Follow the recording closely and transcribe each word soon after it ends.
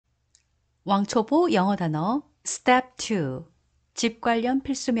왕초보 영어 단어 step 2 집 관련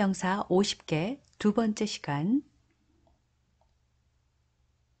필수 명사 50개 두 번째 시간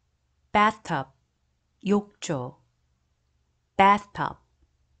bathtub 욕조 bathtub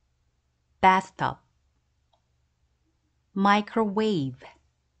bathtub microwave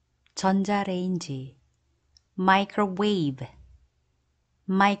전자레인지 microwave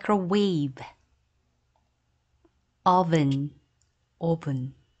microwave oven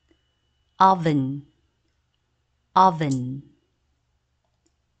오븐 oven oven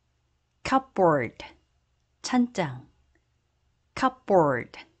cupboard 찬장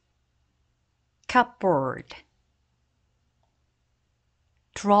cupboard cupboard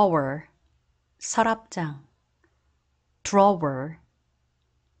drawer 서랍장 drawer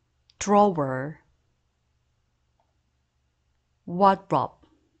drawer wardrobe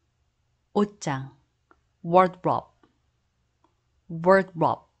옷장 wardrobe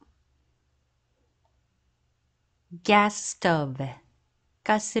wardrobe gas stove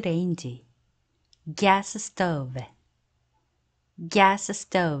가스레인지 gas stove gas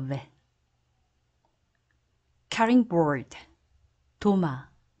stove cutting board 도마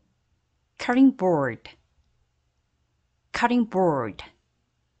cutting board cutting board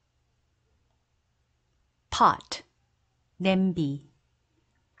pot 냄비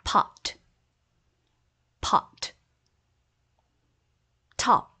pot pot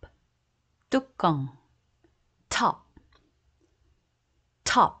top 뚜껑 top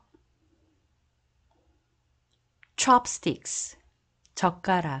top chopsticks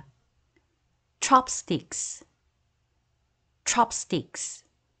젓가락 chopsticks chopsticks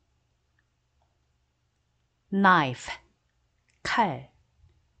knife 칼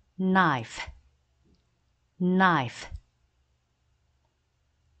knife knife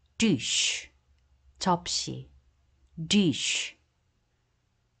dish 접시 dish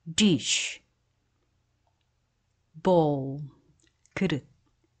dish bowl 그릇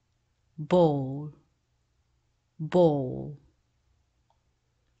bowl bowl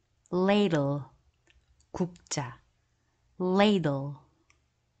ladle 국자 ladle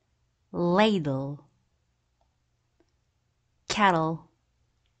ladle kettle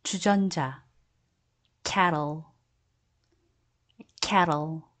주전자 kettle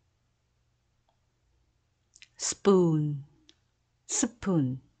kettle spoon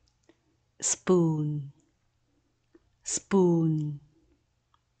spoon spoon spoon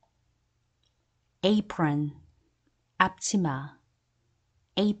apron 앞치마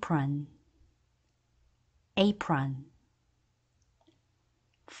apron apron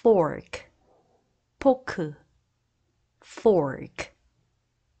fork 포크 fork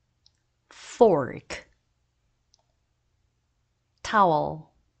fork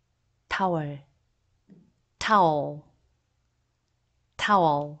towel towel towel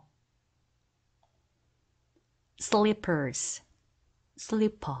towel slippers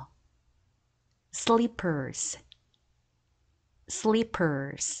slipper slippers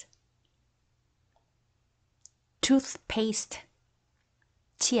slippers toothpaste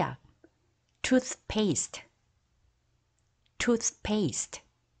치약 toothpaste toothpaste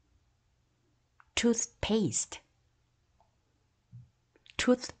toothpaste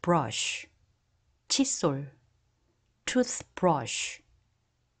toothbrush 칫솔 toothbrush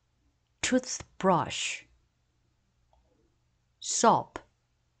toothbrush soap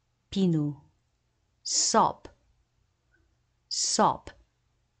비누 soap soap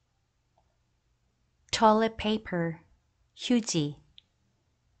toilet paper 휴지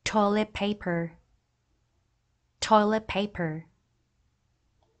toilet paper toilet paper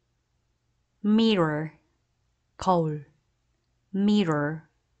mirror 거울 mirror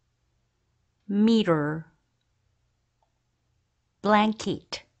mirror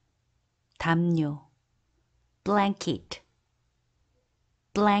blanket 담요 blanket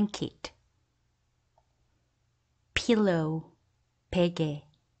blanket pillow 베개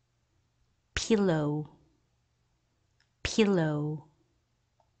pillow pillow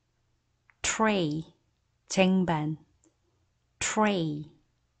tray 쟁반 tray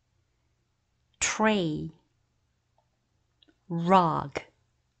tray rug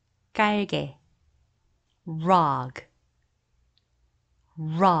깔개 rug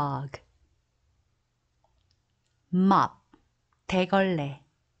rug mop 대걸레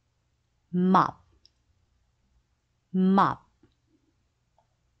mop mop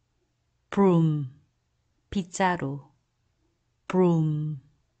broom 빗자루 broom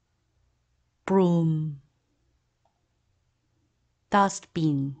broom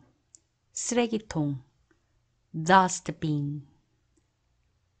dustbin 쓰레기통 dustbin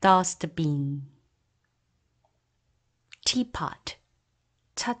dustbin teapot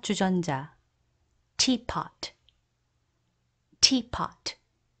차 주전자, teapot, teapot.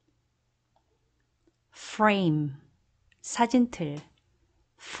 frame, 사진틀,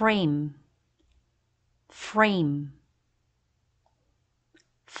 frame, frame.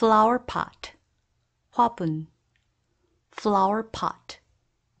 flower pot, 화분, flower pot,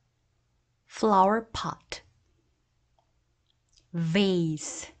 flower pot.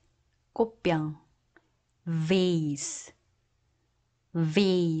 vase, 꽃병, vase,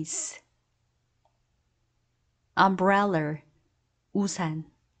 vase. umbrella, 우산,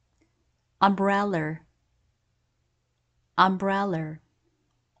 umbrella, umbrella.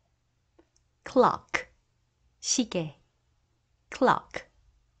 clock, 시계, clock,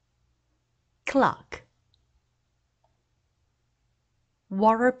 clock.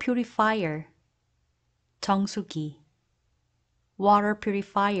 water purifier, 정수기, water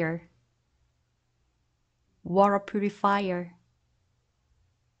purifier, water purifier.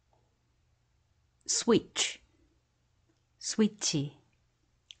 switch, switch,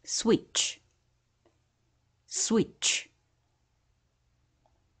 switch, switch.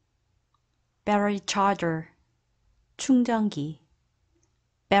 battery charger, 충전기,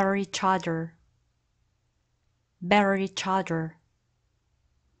 battery charger, battery charger.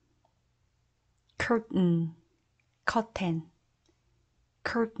 curtain, curtain,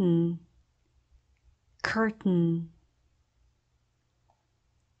 curtain, curtain.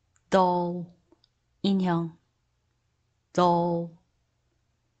 doll, 인형, doll,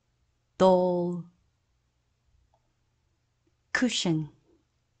 doll. cushion,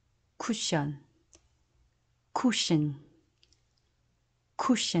 cushion, cushion,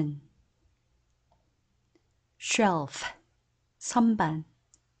 cushion. shelf, 선반,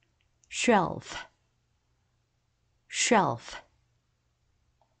 shelf, shelf.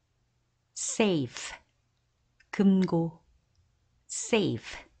 safe, 금고,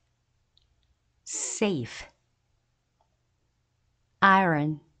 safe, safe.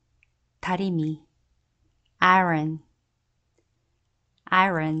 iron, 다리미, iron,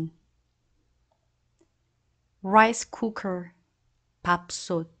 iron. rice cooker,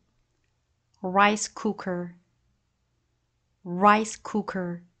 밥솥, rice cooker, rice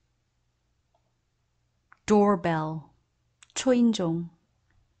cooker. doorbell, 초인종,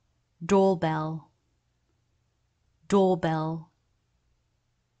 doorbell, doorbell.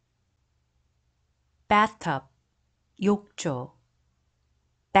 bathtub, 욕조,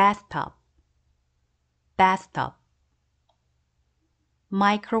 bathtub, bathtub.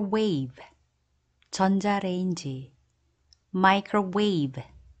 microwave, 전자레인지, microwave,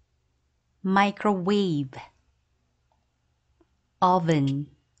 microwave. oven,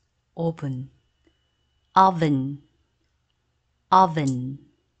 오븐, oven, oven.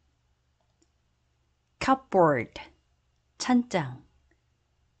 cupboard, 찬장,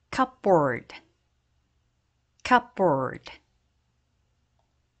 cupboard, cupboard.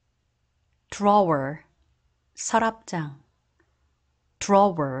 drawer, 서랍장,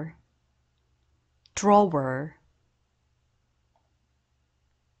 drawer, drawer.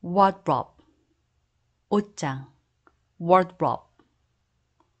 wardrobe, 옷장, wardrobe,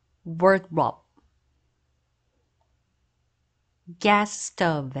 wardrobe. gas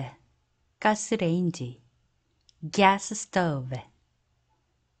stove, 가스레인지, gas stove,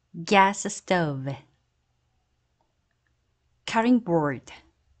 gas stove. cutting board,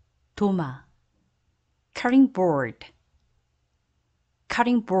 도마, cutting board,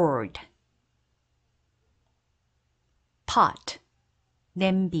 cutting board. pot,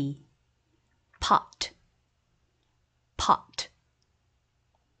 냄비, pot, pot.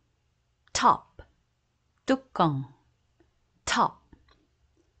 top, 뚜껑, top,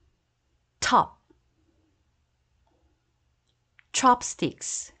 top.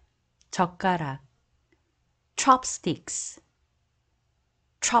 chopsticks, 젓가락, chopsticks,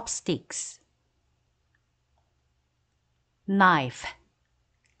 chopsticks. knife,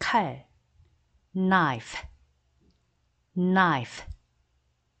 칼, knife, knife.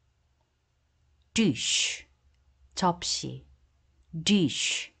 dish, 접시,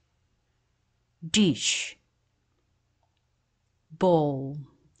 dish, dish. bowl,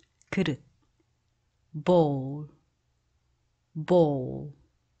 그릇, bowl, bowl.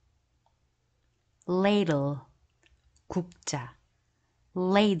 ladle, 국자,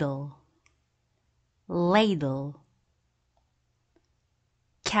 ladle, ladle.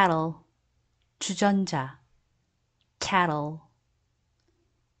 kettle, 주전자, kettle,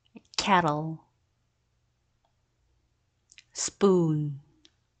 kettle. spoon,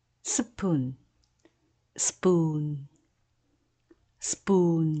 스푼, spoon,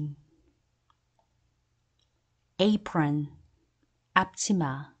 spoon. apron,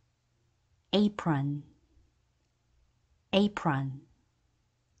 앞치마, apron, apron.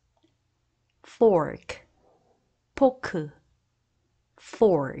 fork, 포크,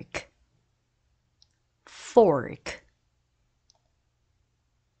 fork, fork.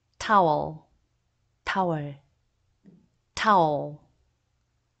 towel, towel, towel,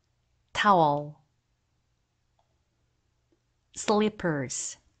 towel.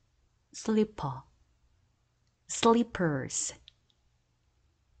 slippers, slipper, slippers,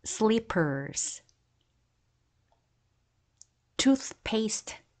 slippers.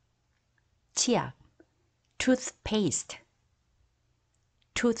 toothpaste, 치약, toothpaste,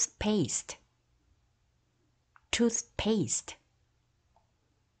 toothpaste, toothpaste.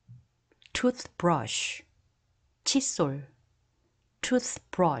 toothbrush, 칫솔,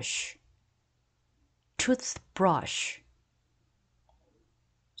 toothbrush, toothbrush.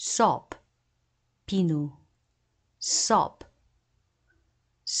 soap, 비누, soap,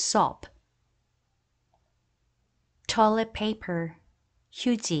 soap. toilet paper,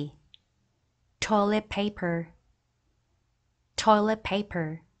 휴지, toilet paper, toilet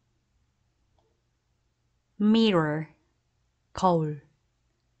paper. mirror, 거울,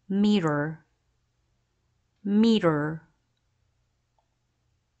 mirror, mirror.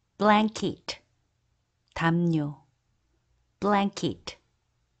 blanket, 담요, blanket,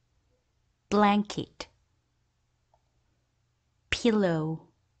 blanket. pillow,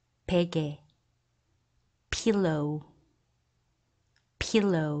 베개, pillow,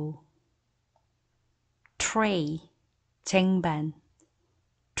 pillow. tray, 쟁반,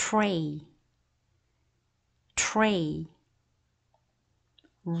 tray, tray.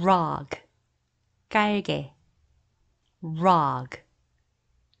 rug, 깔개, rug,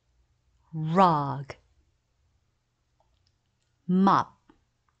 rug. mop,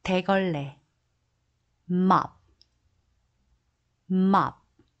 대걸레, mop, mop.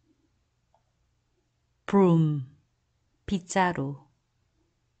 broom, 빗자루,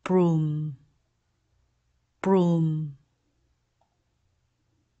 broom, broom.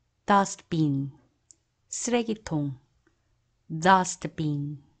 dustbin, 쓰레기통,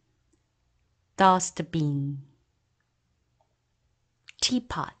 dustbin, dustbin.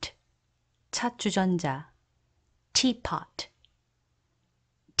 teapot, 찻주전자, teapot,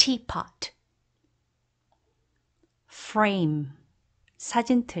 teapot. frame,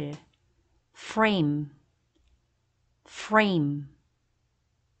 사진틀, frame, frame.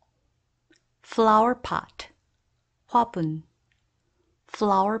 flower pot, 화분,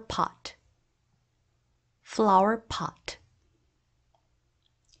 flower pot, flower pot.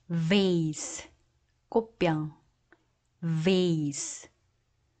 vase, 꽃병, vase,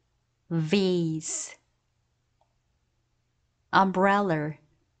 vase. umbrella,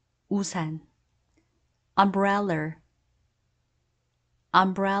 우산, umbrella,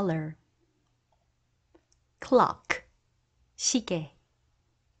 umbrella. clock, 시계,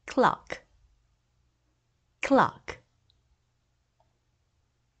 clock, clock.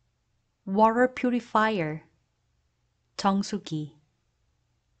 water purifier, 정수기,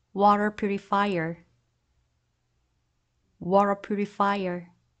 water purifier, water purifier.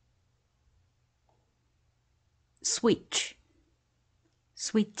 switch,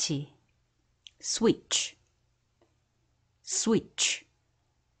 switch, switch, switch.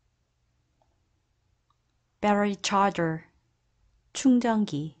 battery charger,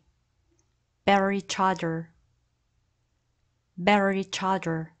 충전기, battery charger, battery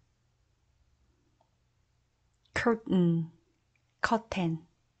charger. curtain, curtain,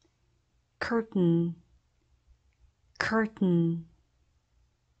 curtain, curtain.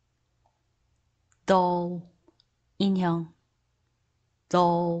 doll, 인형,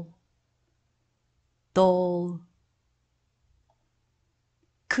 doll, doll.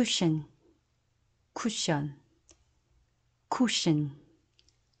 cushion, cushion, cushion,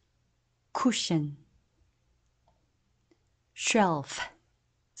 cushion. shelf,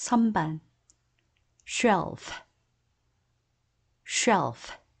 선반, shelf,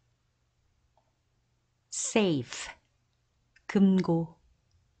 shelf. safe, 금고,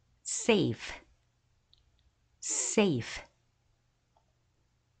 safe, safe.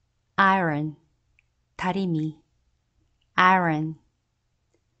 iron, 다리미, iron,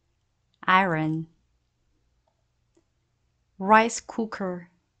 iron. rice cooker,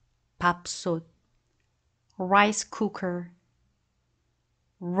 밥솥, rice cooker,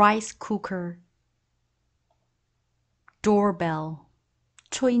 rice cooker. doorbell,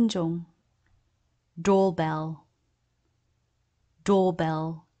 초인종, doorbell,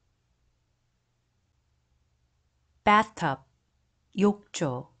 doorbell. bathtub,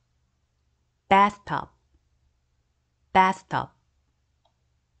 욕조, bathtub, bathtub.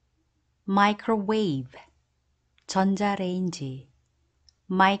 microwave, 전자레인지,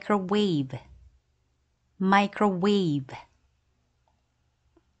 microwave, microwave,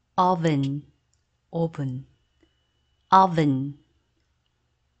 oven, 오븐, oven,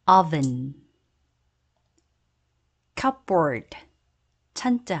 oven, cupboard,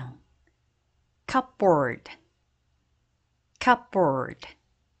 찬장, cupboard, cupboard,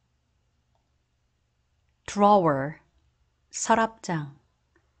 drawer, 서랍장,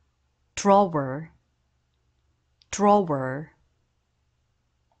 drawer, drawer,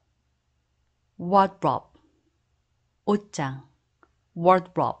 wardrobe, 옷장,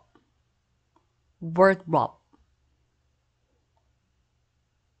 wardrobe, wardrobe,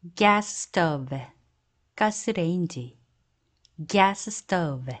 gas stove, 가스레인지, gas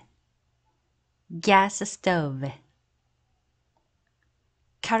stove, gas stove,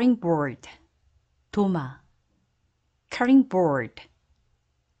 cutting board, 도마, cutting board,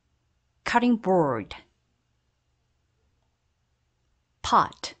 cutting board,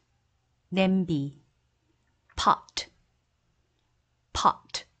 pot, 냄비, pot,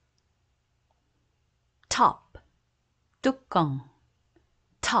 pot, top, 뚜껑,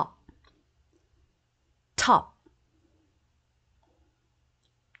 top, top,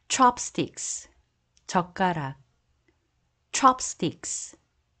 chopsticks, 젓가락, chopsticks,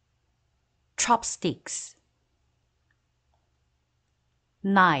 chopsticks,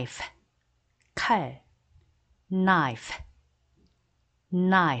 knife, 칼, knife,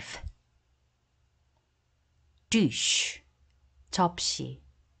 knife, dish, 접시,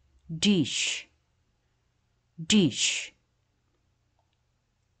 dish, dish,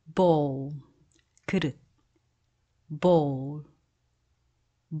 bowl, 그릇, bowl,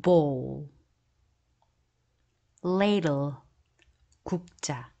 bowl, ladle,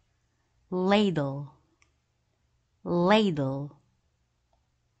 국자, ladle, ladle,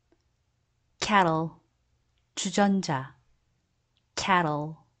 kettle, 주전자,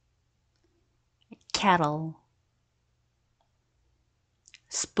 kettle, kettle,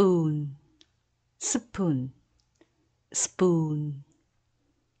 spoon, spoon, spoon,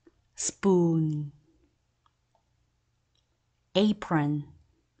 spoon, apron,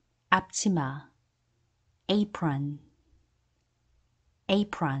 앞치마, apron,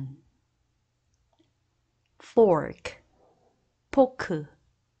 apron, fork, 포크,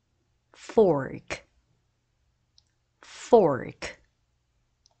 fork, fork,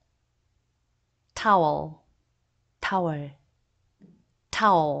 towel, towel,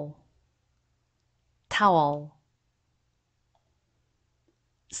 towel, towel,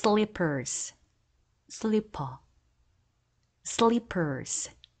 slippers, slipper, slippers,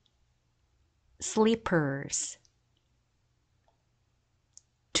 slippers,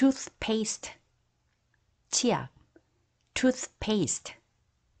 toothpaste, 치약, toothpaste,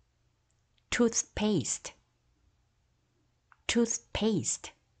 toothpaste,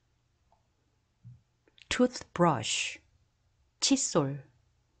 toothpaste, toothbrush, 칫솔,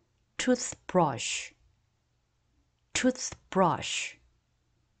 toothbrush, toothbrush,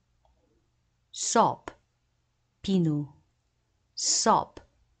 soap, 비누, soap,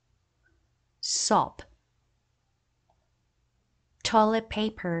 soap, toilet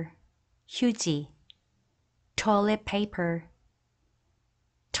paper, 휴지, toilet paper,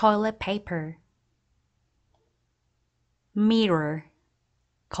 toilet paper, mirror,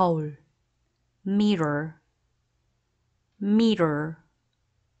 거울, mirror, mirror,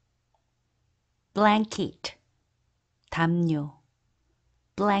 blanket, 담요,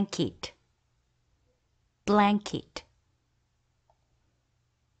 blanket, blanket,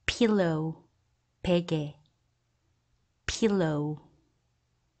 pillow, 베개, pillow,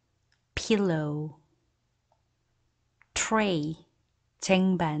 pillow, tray,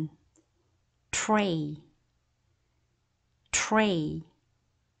 쟁반, tray, tray,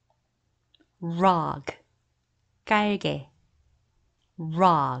 rug, 깔개,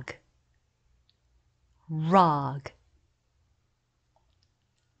 rug, rug,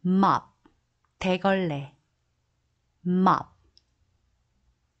 mop, 대걸레, mop,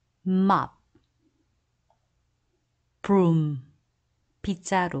 mop, broom,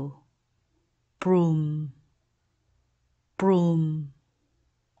 빗자루, broom, broom,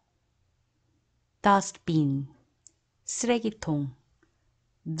 dustbin, 쓰레기통,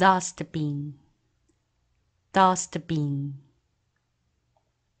 dustbin, dustbin,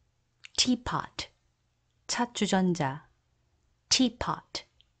 teapot, 찻주전자, teapot,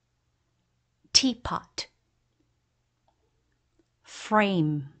 teapot,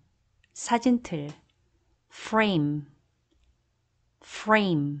 frame, 사진틀, frame,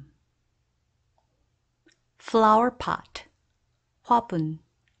 frame, flower pot, 화분,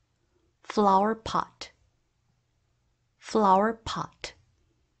 flower pot, flower pot.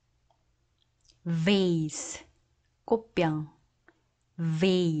 vase, 꽃병,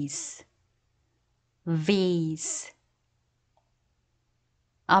 vase, vase.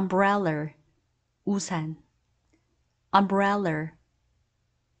 umbrella, 우산, umbrella,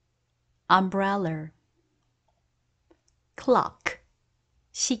 umbrella. clock,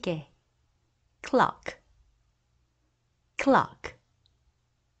 시계, clock, clock.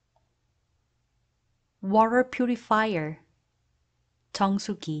 water purifier,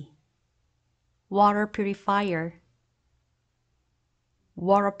 정수기, water purifier,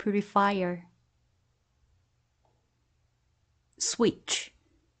 water purifier. switch,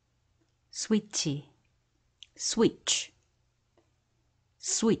 switch, switch,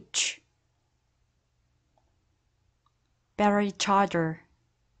 switch. battery charger,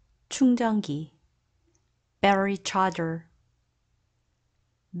 충전기, battery charger,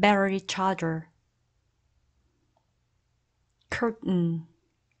 battery charger. curtain,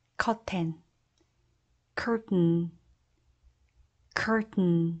 curtain, curtain,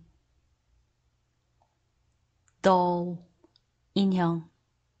 curtain. doll, 인형,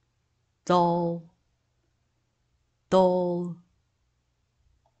 doll, doll.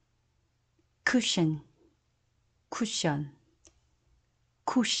 cushion, cushion,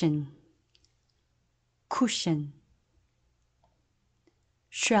 cushion, cushion.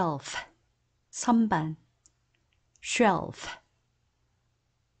 shelf, 선반, shelf,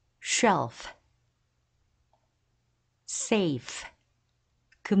 shelf. safe,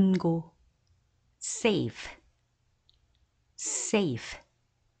 금고, safe, safe.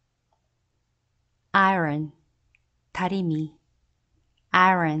 iron, 다리미,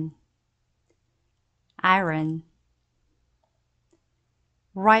 iron, iron.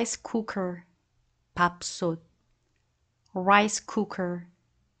 rice cooker, 밥솥, rice cooker,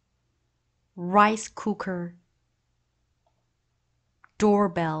 rice cooker.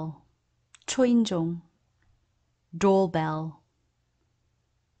 doorbell, 초인종, doorbell,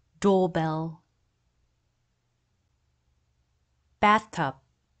 doorbell. bathtub,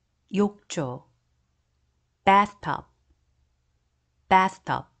 욕조, bathtub,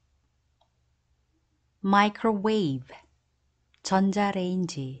 bathtub. microwave,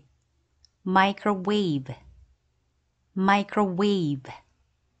 전자레인지, microwave, microwave.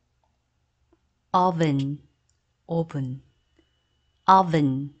 oven, oven,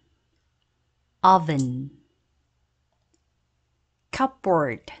 oven, oven.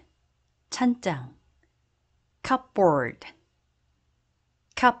 cupboard, 찬장, cupboard,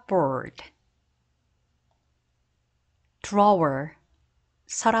 cupboard. drawer,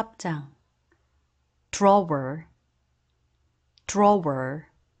 서랍장, drawer, drawer.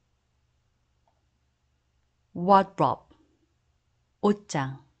 wardrobe,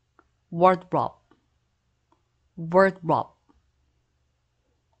 옷장, wardrobe, wardrobe.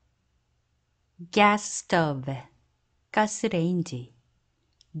 gas stove, 가스레인지,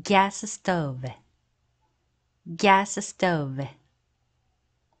 gas stove, gas stove.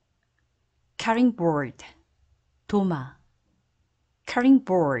 cutting board, 도마, cutting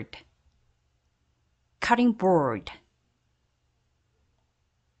board, cutting board.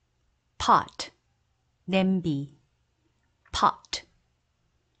 pot, 냄비, pot,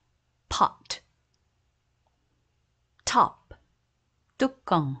 pot. top,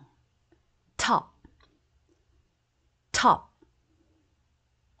 뚜껑, top, top.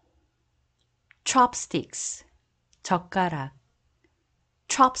 chopsticks, 젓가락,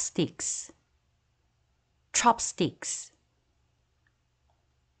 chopsticks, chopsticks.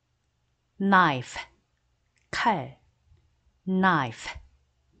 knife, 칼, knife,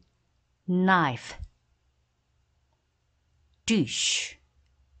 knife. dish,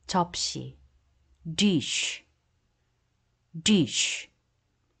 접시, dish, dish.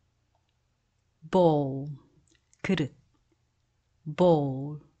 bowl, 그릇,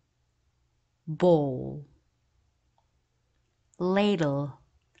 bowl, bowl. ladle,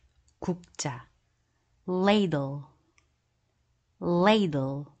 국자, ladle,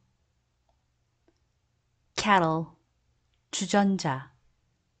 ladle. kettle, 주전자,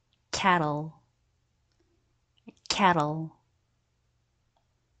 kettle, kettle.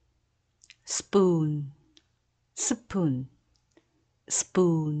 spoon, spoon,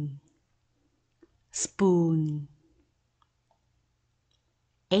 spoon, spoon.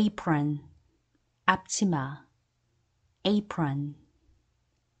 apron, 앞치마, apron,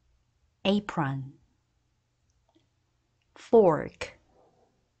 apron. fork,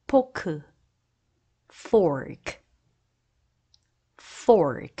 포크, fork,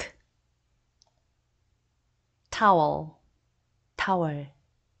 fork. towel, towel,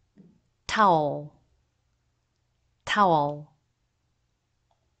 towel, towel.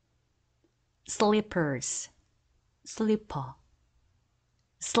 Slippers, slipper,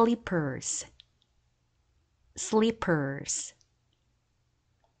 slippers, slippers.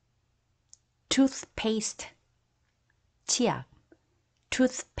 Toothpaste, 치약,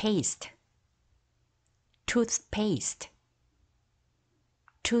 toothpaste, toothpaste,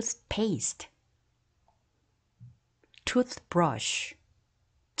 toothpaste. Toothbrush,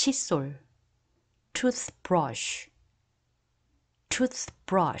 칫솔, toothbrush,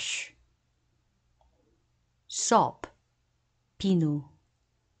 toothbrush. soap, 비누,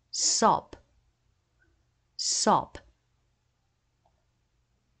 soap, soap.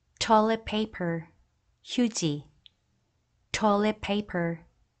 toilet paper, 휴지, toilet paper,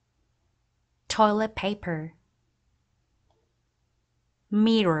 toilet paper.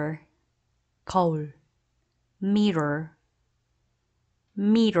 mirror, 거울, mirror,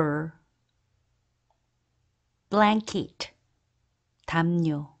 mirror. blanket,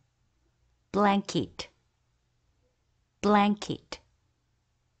 담요, blanket, blanket.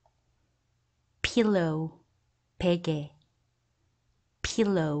 pillow, 베개,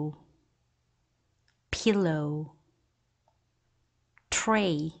 pillow, pillow.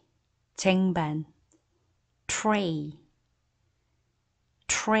 tray, 쟁반, tray,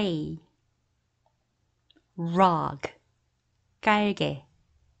 tray. rug, 깔개,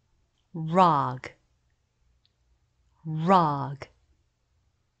 rug, rug.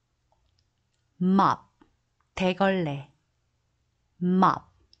 mop, 대걸레,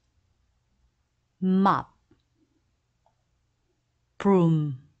 mop, mop.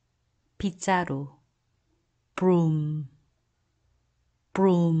 broom, 빗자루, broom,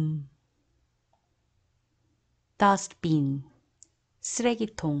 broom. dustbin,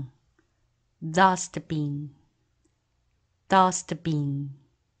 쓰레기통, dustbin, dustbin.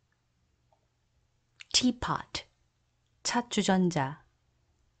 teapot, 찻주전자,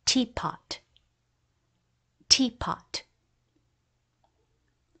 teapot, teapot.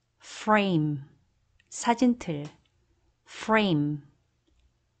 frame, 사진틀, frame,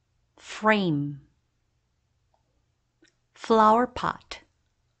 frame. flower pot,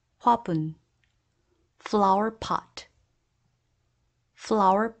 화분, flower pot,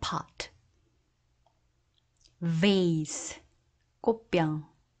 flower pot. vase, 꽃병,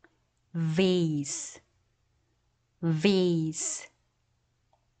 vase, vase.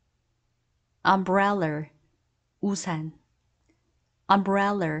 umbrella, 우산,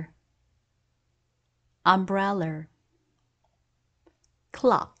 umbrella, umbrella.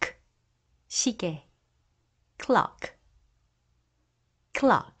 clock, 시계, clock,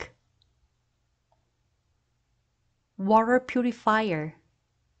 clock. water purifier,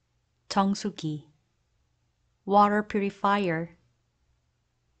 정수기, water purifier,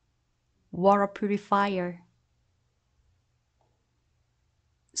 water purifier.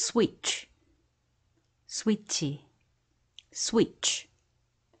 switch, 스위치, switch,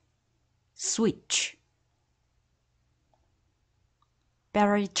 switch.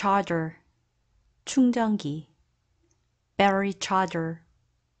 battery charger, 충전기, battery charger,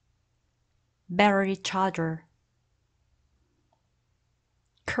 battery charger.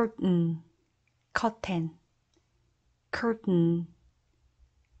 curtain, curtain, curtain,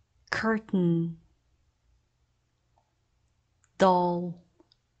 curtain. doll,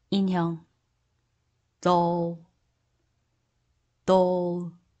 인형, doll,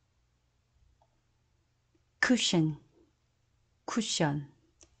 doll. cushion, cushion,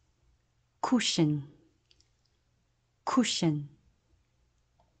 cushion, cushion.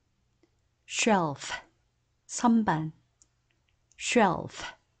 shelf, 선반,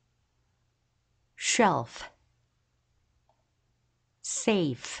 shelf, shelf.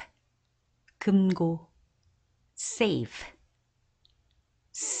 safe, 금고, safe,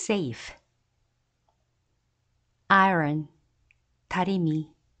 safe. iron, 다리미,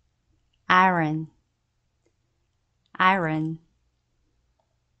 iron, iron.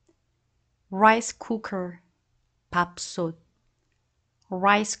 rice cooker, 밥솥,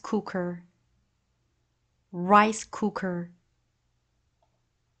 rice cooker, rice cooker.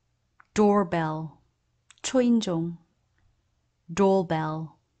 doorbell, 초인종,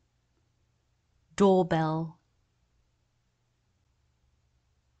 doorbell, doorbell.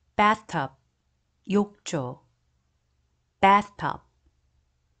 bathtub, 욕조, bathtub,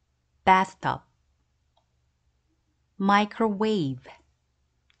 bathtub. microwave,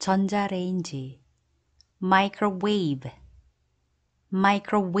 전자레인지, microwave,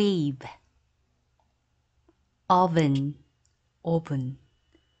 microwave. oven, 오븐,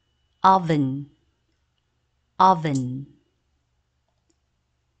 oven, oven.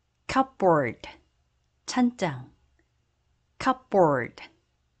 cupboard, 찬장. cupboard,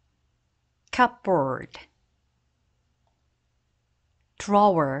 cupboard.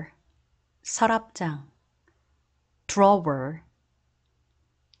 drawer, 서랍장. drawer,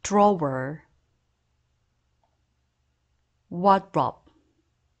 drawer. wardrobe,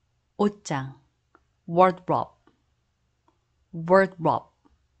 옷장. wardrobe, wardrobe.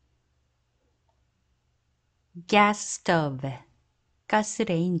 gas stove,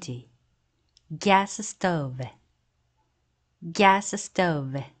 가스레인지. gas stove, gas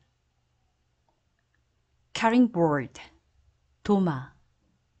stove. cutting board, 도마.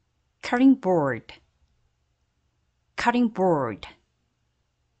 cutting board, cutting board.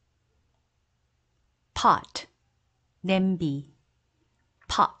 pot, 냄비.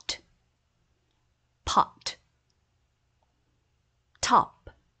 pot, pot. top,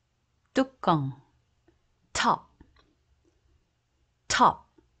 뚜껑. top, top.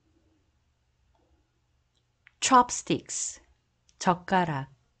 chopsticks, 젓가락.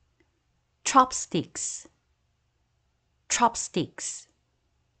 chopsticks, chopsticks.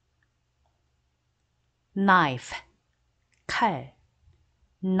 knife, 칼.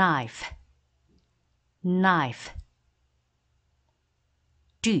 knife, knife.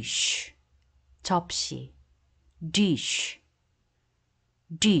 dish, 접시. dish,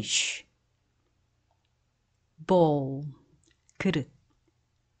 dish. bowl, 그릇.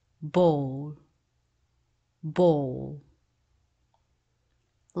 bowl, bowl.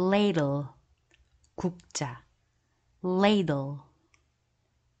 ladle, 국자. ladle,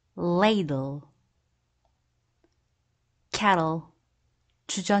 ladle. kettle,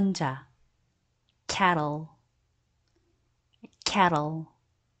 주전자. kettle, kettle.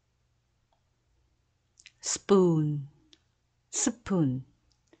 spoon, 스푼.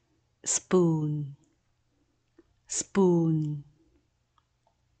 spoon, spoon.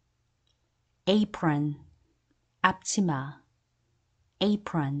 apron, 앞치마.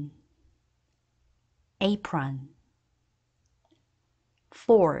 apron, apron.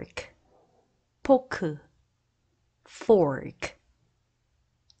 fork, 포크. fork,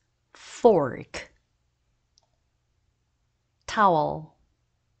 fork. towel,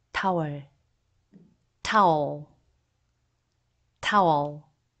 타월. towel, towel.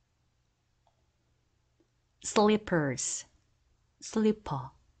 slippers,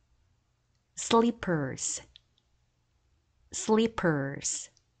 slipper. slippers, slippers.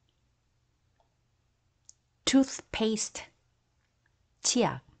 toothpaste,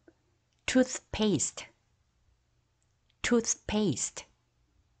 치약. toothpaste, toothpaste.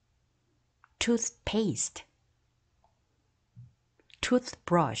 toothpaste.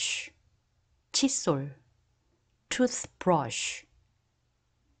 toothbrush, 칫솔. toothbrush,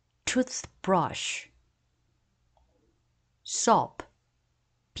 toothbrush. soap,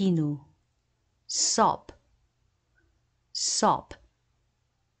 비누. soap, soap.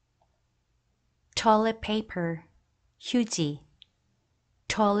 toilet paper, 휴지.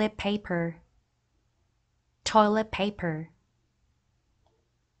 toilet paper, toilet paper.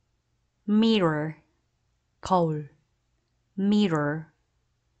 mirror, 거울. mirror,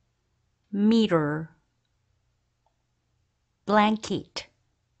 mirror. blanket,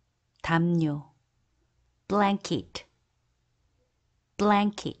 담요. blanket,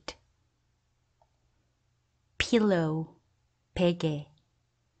 blanket. pillow, 베개.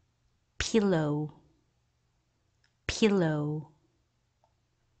 pillow, pillow.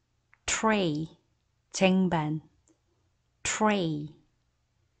 tray, 쟁반. tray,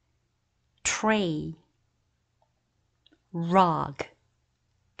 tray. rug,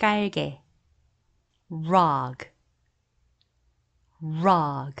 깔개. rug,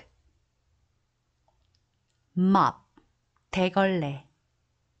 rug. mop, 대걸레.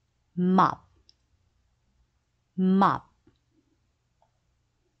 mop, mop.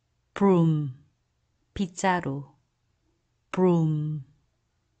 broom, 빗자루. broom,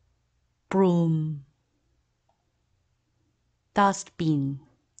 broom. dustbin,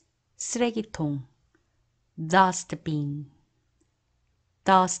 쓰레기통. dustbin,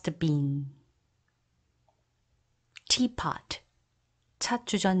 dustbin. teapot,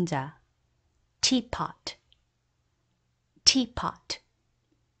 찻주전자. teapot, teapot.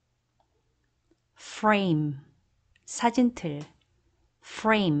 frame, 사진틀.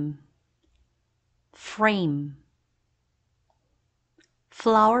 frame, frame.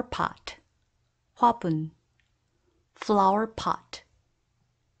 flower pot, 화분. flower pot,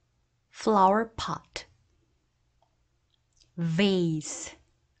 flower pot. vase,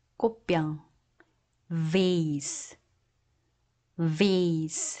 꽃병. vase,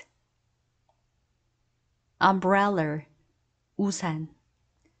 vase. umbrella, 우산.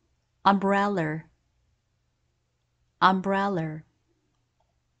 umbrella, umbrella.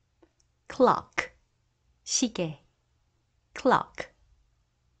 clock, 시계, clock,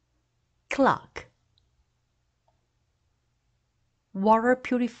 clock. water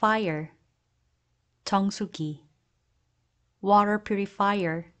purifier, 정수기, water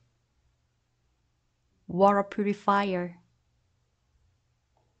purifier, water purifier.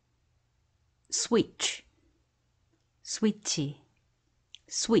 switch, switch,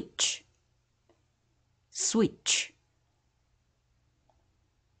 switch, switch.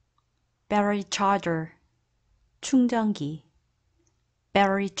 battery charger, 충전기,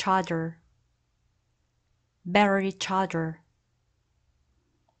 battery charger, battery charger.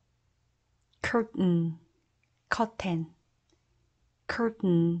 curtain, curtain,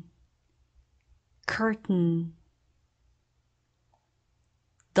 curtain, curtain.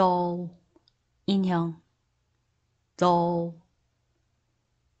 doll, 인형, doll,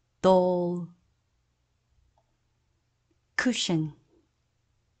 doll. cushion,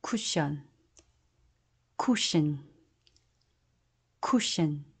 cushion, cushion,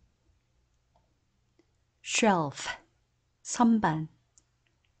 cushion. shelf, 선반,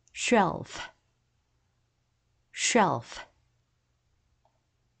 shelf, shelf.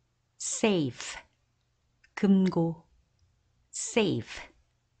 safe, 금고, safe,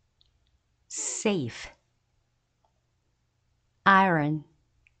 safe. iron,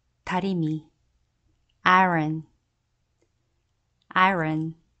 다리미, iron,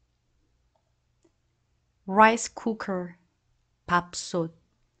 iron. rice cooker, 밥솥,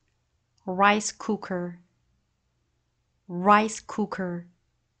 rice cooker, rice cooker.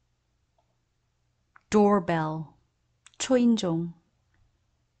 doorbell, 초인종,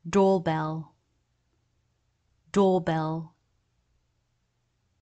 doorbell, doorbell.